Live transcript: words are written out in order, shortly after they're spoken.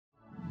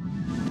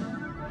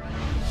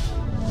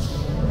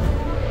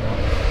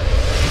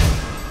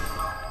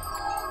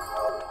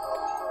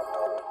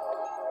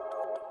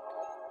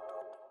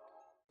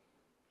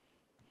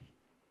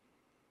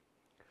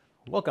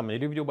Welcome to a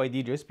new video by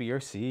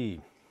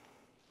Djsprc.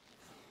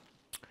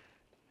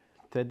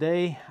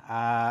 Today,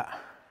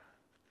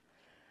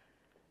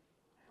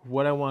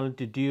 what I wanted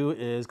to do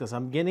is, because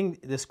I'm getting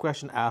this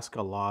question asked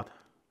a lot,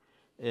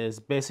 is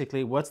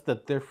basically what's the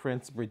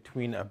difference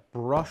between a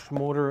brush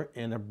motor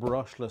and a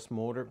brushless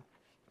motor.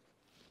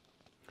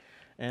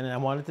 And I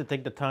wanted to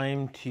take the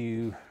time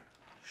to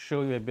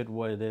show you a bit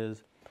what it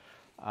is.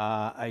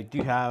 I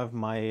do have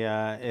my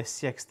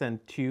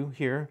SCX-102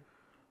 here.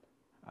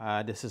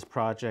 This is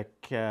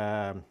Project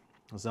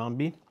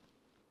Zombie.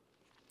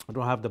 I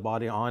don't have the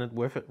body on it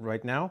with it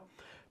right now,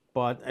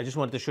 but I just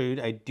wanted to show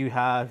you I do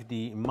have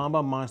the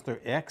Mamba Monster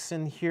X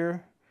in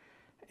here.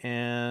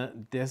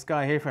 And this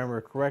guy here, if I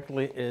remember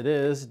correctly, it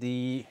is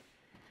the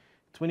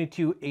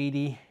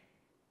 2280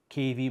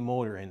 kV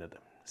motor in it,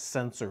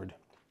 censored.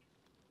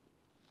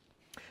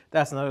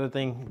 That's another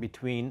thing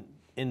between,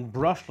 in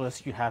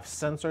brushless, you have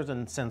sensors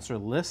and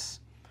sensorless.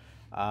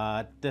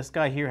 This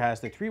guy here has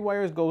the 3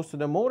 wires goes to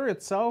the motor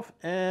itself,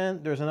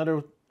 and there's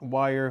another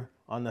wire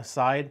on the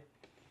side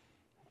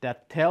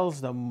that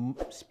tells the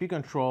speed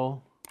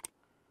control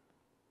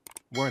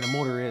where the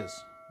motor is,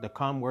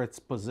 where it's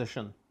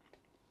positioned.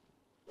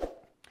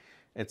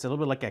 It's a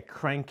little bit like a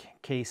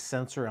crankcase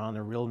sensor on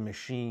a real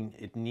machine.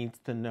 It needs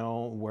to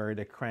know where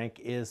the crank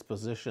is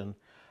positioned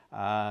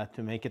to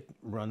make it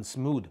run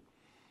smooth.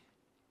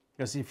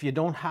 Because if you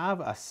don't have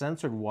a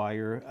censored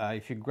wire,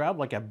 if you grab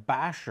like a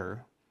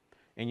basher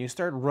and you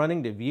start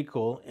running the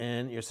vehicle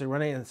and you're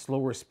running at a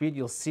slower speed,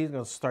 you'll see it's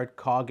going to start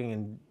cogging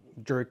and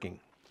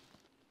jerking.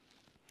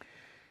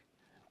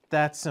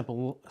 That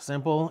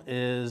simple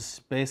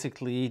is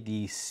basically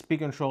the speed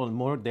control and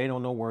motor. They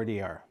don't know where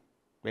they are.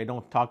 They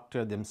don't talk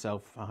to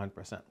themselves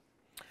 100%.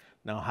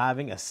 Now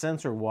having a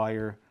sensor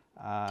wire,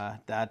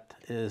 that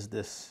is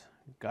this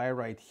guy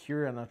right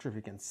here. I'm not sure if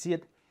you can see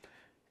it.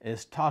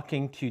 Is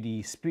talking to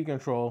the speed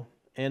control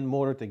and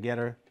motor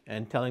together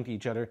and telling to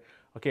each other,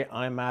 okay,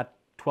 I'm at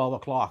 12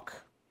 o'clock.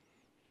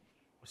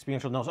 Speed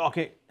control knows,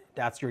 okay,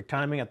 that's your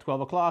timing at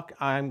 12 o'clock.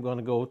 I'm going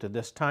to go to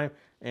this time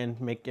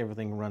and make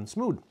everything run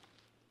smooth.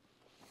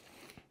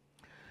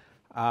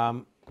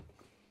 The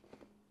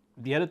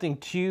other thing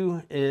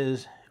too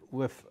is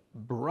with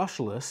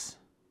brushless,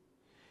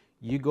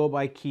 you go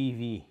by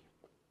kV.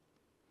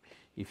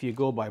 If you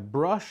go by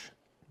brush,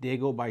 they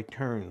go by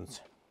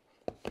turns.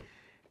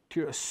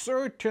 To a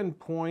certain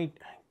point,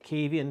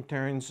 kV and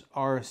turns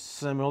are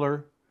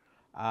similar.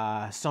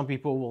 Some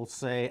people will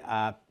say,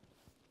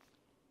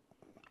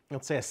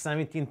 let's say a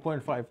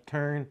 17.5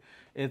 turn,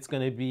 it's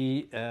going to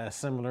be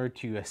similar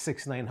to a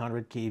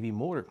 6900 kV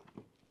motor.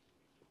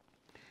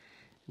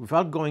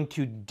 Without going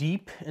too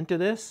deep into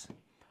this,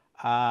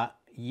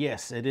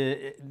 yes,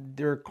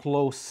 they're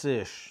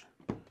close-ish,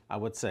 I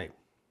would say.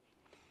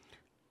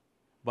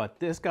 But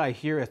this guy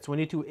here at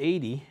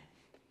 2280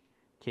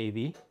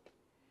 kV,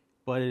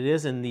 but it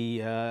is in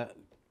the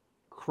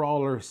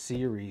crawler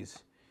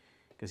series.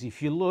 Because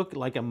if you look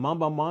like a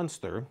Mamba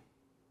Monster,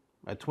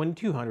 a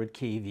 2200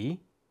 kV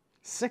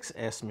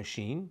 6S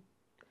machine,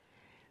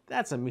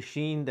 that's a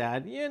machine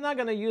that you're not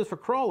going to use for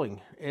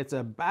crawling. It's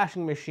a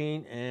bashing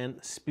machine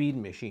and speed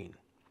machine.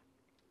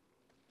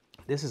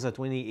 This is a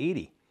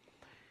 2080.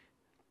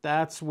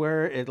 That's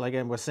where it, like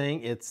I was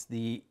saying, it's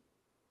the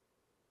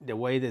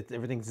way that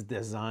everything's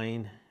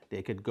designed,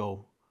 they could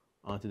go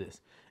onto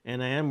this.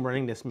 And I am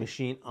running this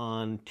machine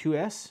on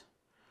 2S.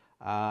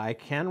 I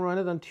can run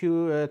it on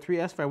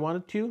 3S if I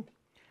wanted to.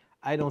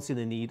 I don't see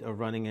the need of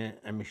running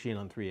a machine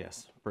on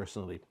 3S,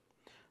 personally.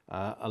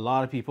 A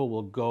lot of people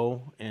will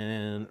go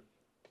and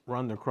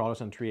run their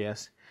crawlers on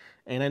 3S.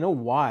 And I know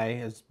why.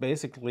 It's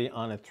basically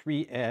on a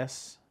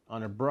 3S,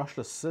 on a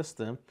brushless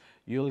system,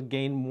 you'll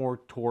gain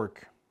more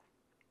torque.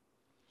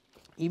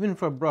 Even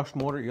for a brush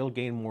motor, you'll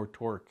gain more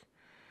torque.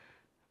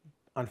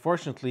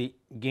 Unfortunately,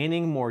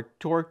 gaining more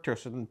torque to a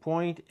certain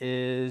point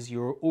is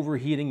you're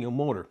overheating your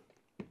motor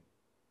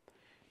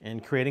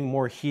and creating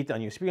more heat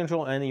on your speed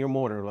control and your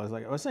motor,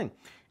 like I was saying.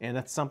 And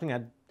that's something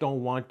I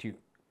don't want to.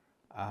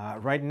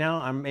 Right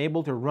now, I'm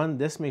able to run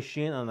this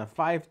machine on a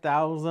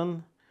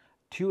 5000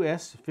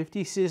 2S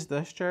 50cc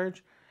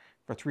discharge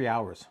for 3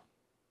 hours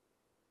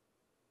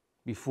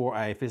before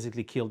I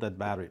physically killed that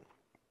battery.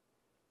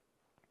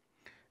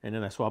 And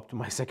then I swapped to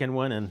my second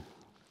one and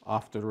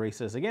off to the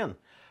races again.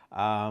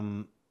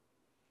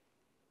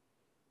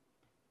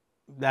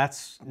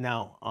 That's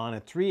now on a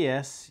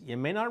 3S. You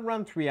may not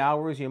run 3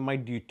 hours, you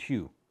might do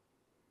 2,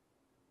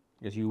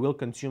 because you will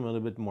consume a little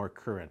bit more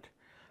current.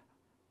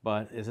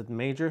 But is it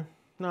major?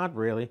 Not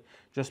really.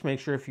 Just make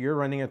sure if you're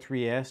running a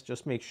 3S,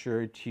 just make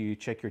sure to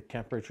check your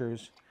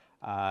temperatures,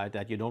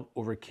 that you don't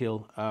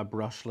overkill a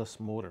brushless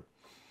motor.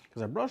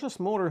 Because a brushless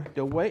motor,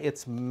 the way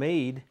it's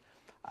made,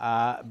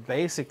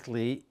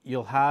 basically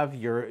you'll have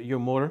your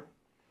motor,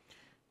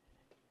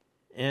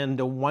 and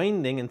the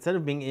winding, instead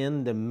of being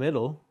in the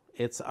middle,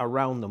 it's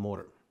around the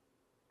motor.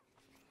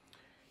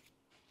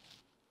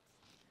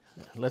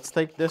 Let's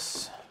take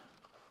this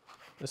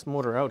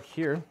motor out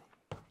here.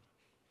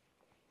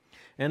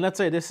 And let's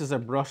say this is a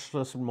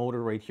brushless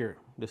motor right here.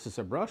 This is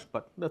a brush,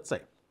 but let's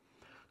say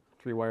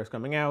 3 wires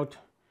coming out.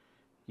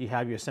 You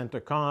have your center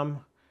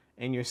comm,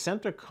 and your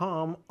center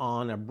comm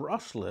on a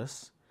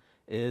brushless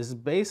is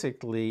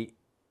basically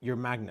your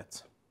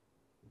magnets.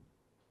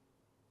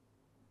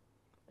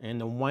 And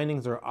the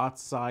windings are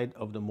outside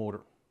of the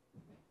motor.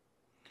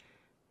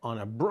 On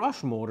a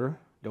brush motor,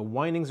 the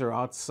windings are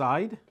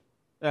outside.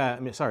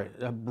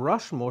 A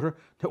brush motor,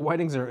 the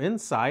windings are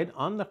inside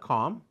on the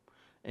comm,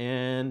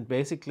 and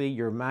basically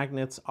your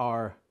magnets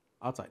are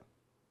outside.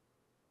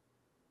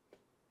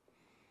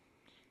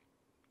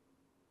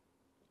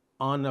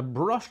 On a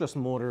brushless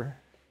motor,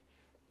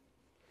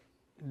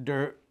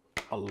 they're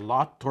a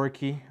lot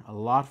torquey, a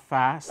lot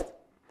fast,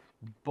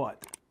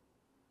 but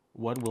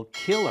what will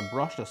kill a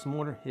brushless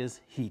motor is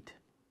heat.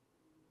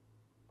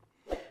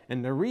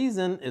 And the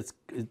reason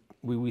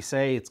we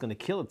say it's going to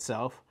kill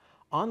itself,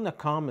 on the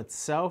comm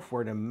itself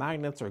where the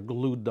magnets are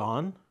glued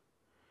on,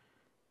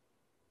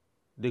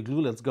 the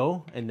glue lets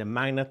go and the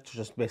magnet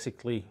just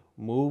basically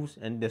moves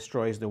and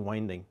destroys the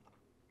winding.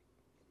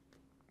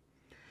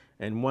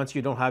 And once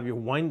you don't have your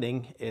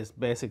winding, it's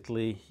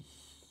basically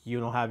you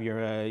don't have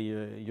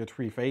your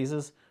 3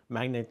 phases,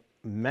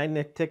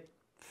 magnetic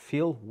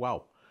field,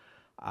 wow,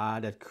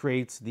 that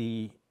creates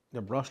the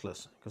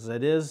brushless, because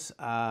it is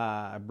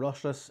a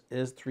brushless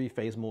is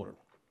 3-phase motor.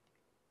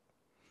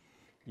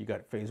 You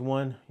got phase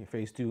 1, your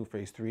phase 2,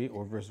 phase 3,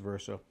 or vice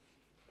versa.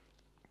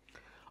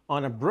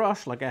 On a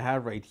brush like I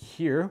have right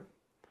here,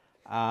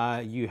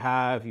 you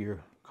have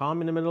your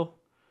comm in the middle,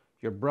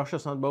 your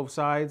brushes on both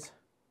sides.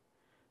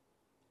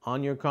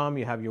 On your comm,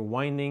 you have your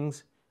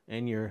windings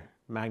and your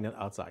magnet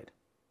outside.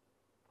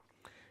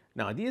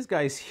 Now these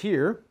guys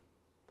here,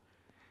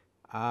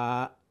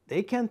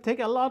 they can take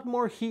a lot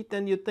more heat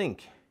than you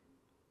think.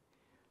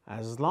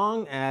 As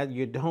long as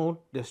you don't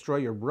destroy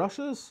your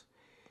brushes,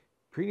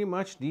 pretty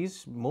much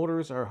these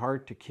motors are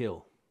hard to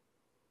kill.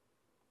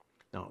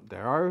 Now they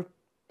are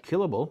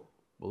killable,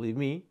 believe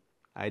me,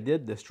 I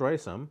did destroy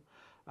some.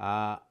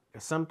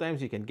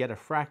 Sometimes you can get a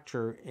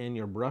fracture in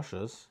your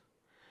brushes.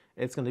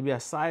 It's going to be a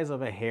size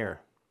of a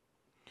hair.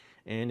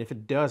 And if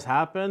it does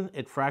happen,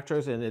 it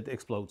fractures and it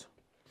explodes.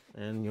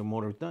 And your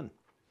motor is done.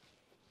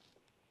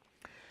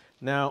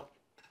 Now,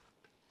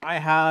 I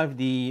have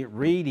the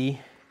Radeon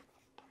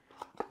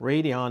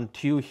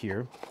 2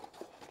 here.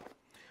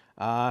 If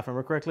I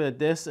remember correctly,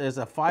 this is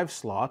a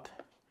 5-slot.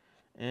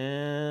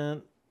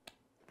 And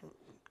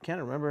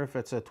can't remember if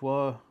it's a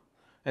 12.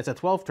 It's a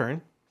 12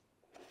 turn.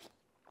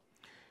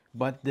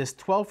 But this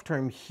 12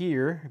 turn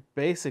here,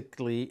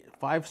 basically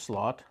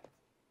 5-slot.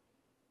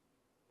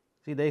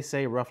 See, they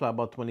say roughly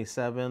about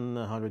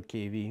 2700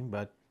 kV,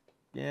 but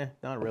yeah,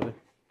 not really.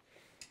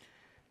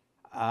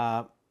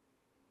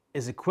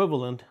 Is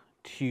equivalent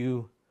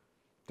to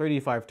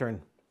 35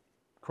 turn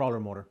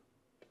crawler motor.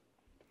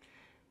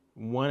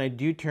 When I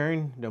do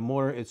turn, the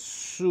motor is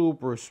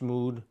super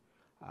smooth.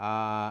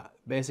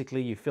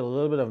 Basically, you feel a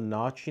little bit of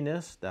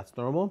notchiness. That's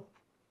normal,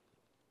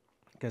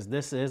 because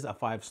this is a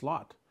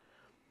 5-slot.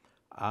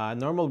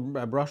 Normal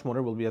brush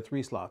motor will be a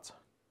 3 slots.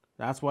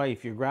 That's why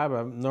if you grab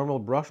a normal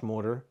brush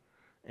motor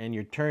and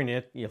you turn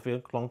it, you feel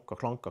clunk, a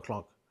clunk, a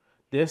clunk.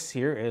 This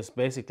here is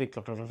basically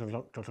clunk, clunk, clunk,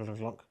 clunk, clunk, clunk,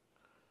 clunk.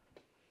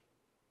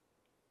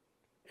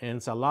 And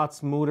it's a lot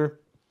smoother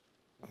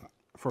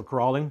for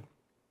crawling.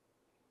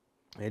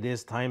 It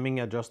is timing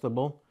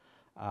adjustable.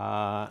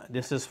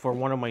 This is for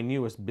one of my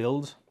newest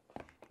builds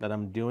that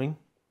I'm doing.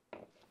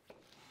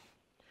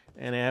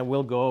 And I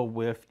will go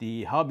with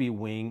the Hobby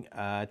Wing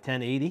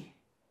 1080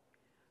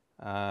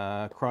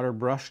 crawler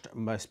brushed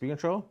by speed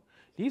control.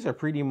 These are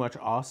pretty much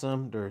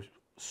awesome. They're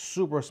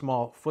super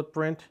small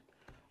footprint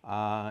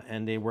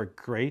and they work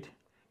great.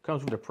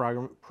 Comes with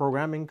a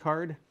programming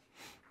card.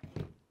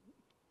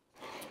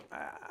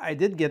 I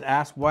did get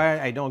asked why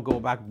I don't go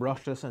back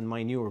brushless in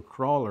my newer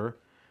crawler.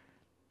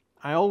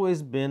 I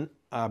always been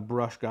a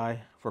brush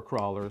guy for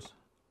crawlers.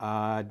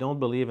 I don't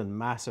believe in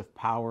massive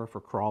power for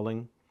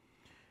crawling.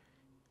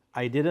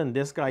 I did in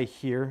this guy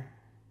here.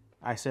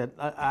 I said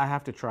I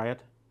have to try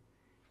it.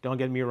 Don't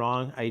get me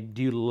wrong, I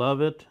do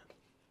love it.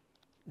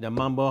 The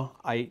Mamba,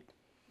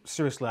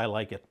 seriously, I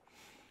like it.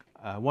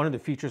 One of the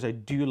features I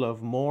do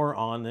love more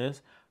on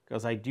this,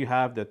 because I do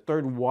have the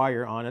 3rd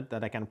wire on it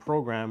that I can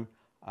program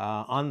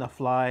on the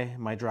fly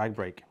my drag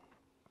brake.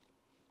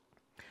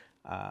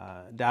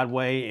 That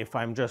way, if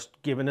I'm just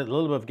giving it a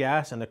little bit of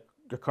gas and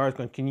the car is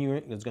going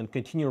to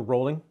continue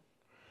rolling,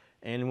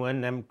 and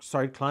when I'm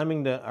start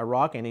climbing a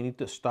rock and I need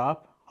to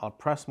stop, I'll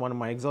press one of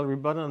my auxiliary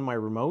button on my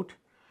remote.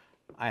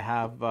 I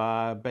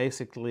have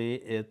basically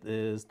it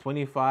is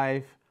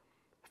 25,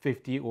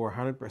 50, or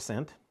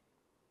 100%.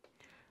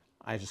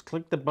 I just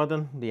click the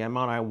button, the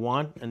amount I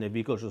want, and the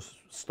vehicle just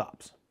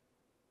stops.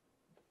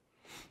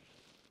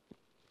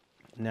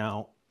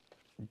 Now,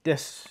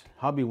 this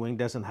Hobby Wing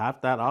doesn't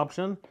have that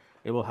option.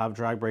 It will have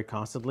drag brake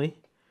constantly,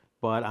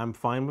 but I'm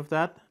fine with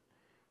that,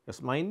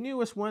 because my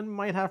newest one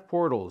might have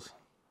portals.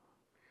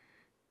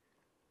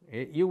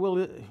 You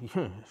will,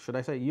 should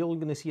I say, you're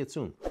going to see it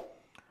soon.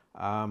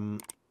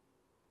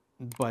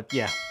 But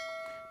yeah,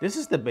 this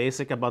is the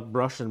basic about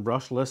brush and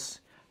brushless.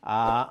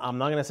 I'm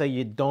not gonna say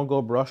you don't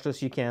go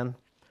brushless, you can.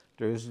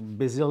 There's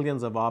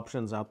bazillions of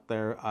options out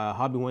there.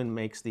 Hobbywind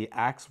makes the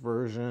axe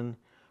version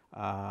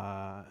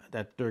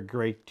that they're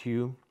great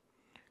too.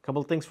 A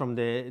couple of things from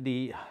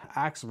the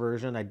axe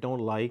version I don't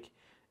like.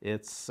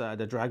 It's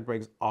the drag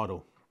brakes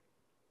auto.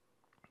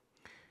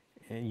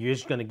 And you're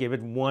just gonna give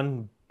it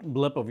one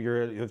blip of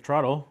your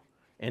throttle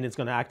and it's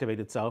gonna activate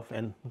itself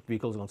and the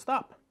vehicle's gonna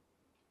stop.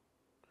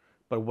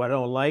 But what I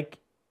don't like,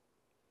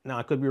 now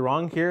I could be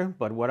wrong here,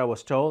 but what I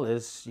was told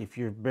is if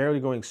you're barely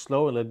going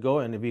slow, let go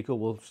and the vehicle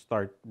will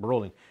start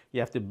rolling.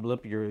 You have to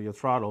blip your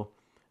throttle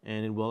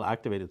and it will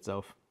activate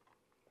itself.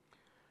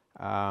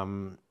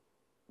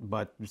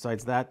 But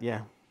besides that,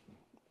 yeah,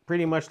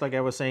 pretty much like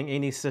I was saying,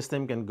 any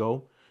system can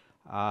go.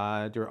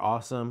 They're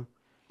awesome.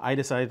 I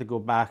decided to go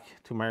back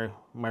to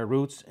my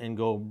roots and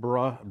go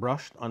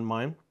brushed on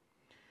mine.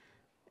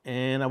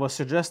 And I was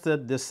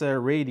suggested this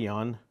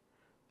Radeon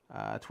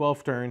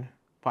 12 turn,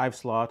 5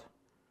 slot.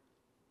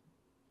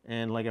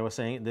 And like I was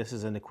saying, this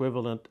is an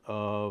equivalent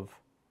of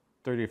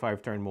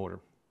 35 turn motor.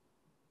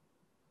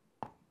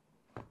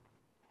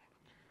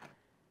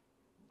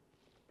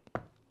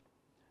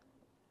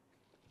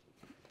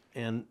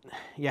 And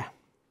yeah,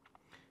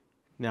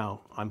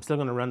 now I'm still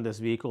gonna run this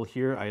vehicle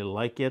here. I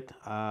like it,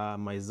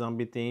 my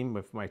zombie theme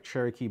with my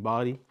Cherokee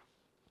body.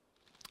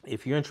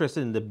 If you're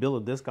interested in the build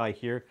of this guy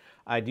here,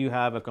 I do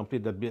have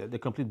the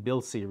complete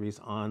build series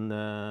on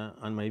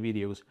my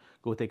videos.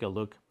 Go take a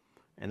look.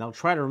 And I'll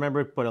try to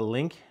remember to put a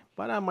link,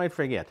 but I might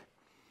forget.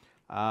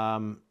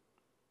 And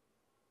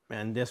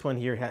this one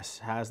here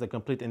has the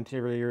complete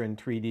interior in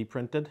 3D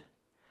printed.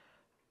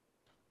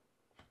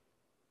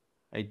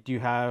 I do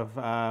have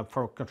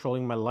for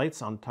controlling my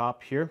lights on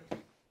top here.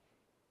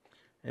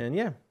 And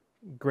yeah,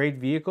 great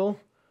vehicle.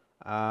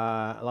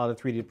 A lot of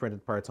 3D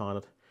printed parts on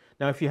it.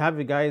 Now, if you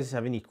guys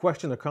have any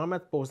questions or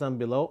comments, post them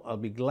below. I'll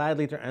be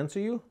gladly to answer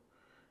you.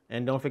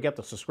 And don't forget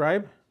to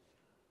subscribe.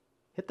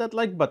 Hit that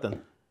like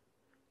button.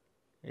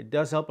 It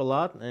does help a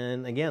lot.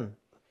 And again,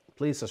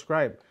 please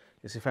subscribe.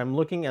 Because if I'm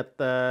looking at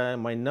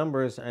my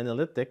numbers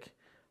analytic,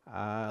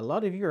 a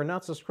lot of you are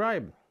not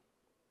subscribed.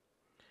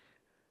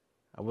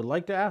 I would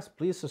like to ask,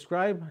 please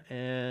subscribe.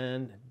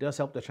 And it does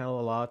help the channel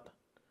a lot.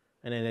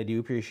 And I do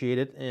appreciate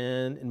it.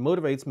 And it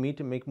motivates me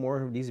to make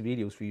more of these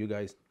videos for you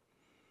guys.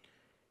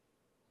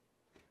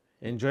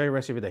 Enjoy the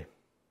rest of your day.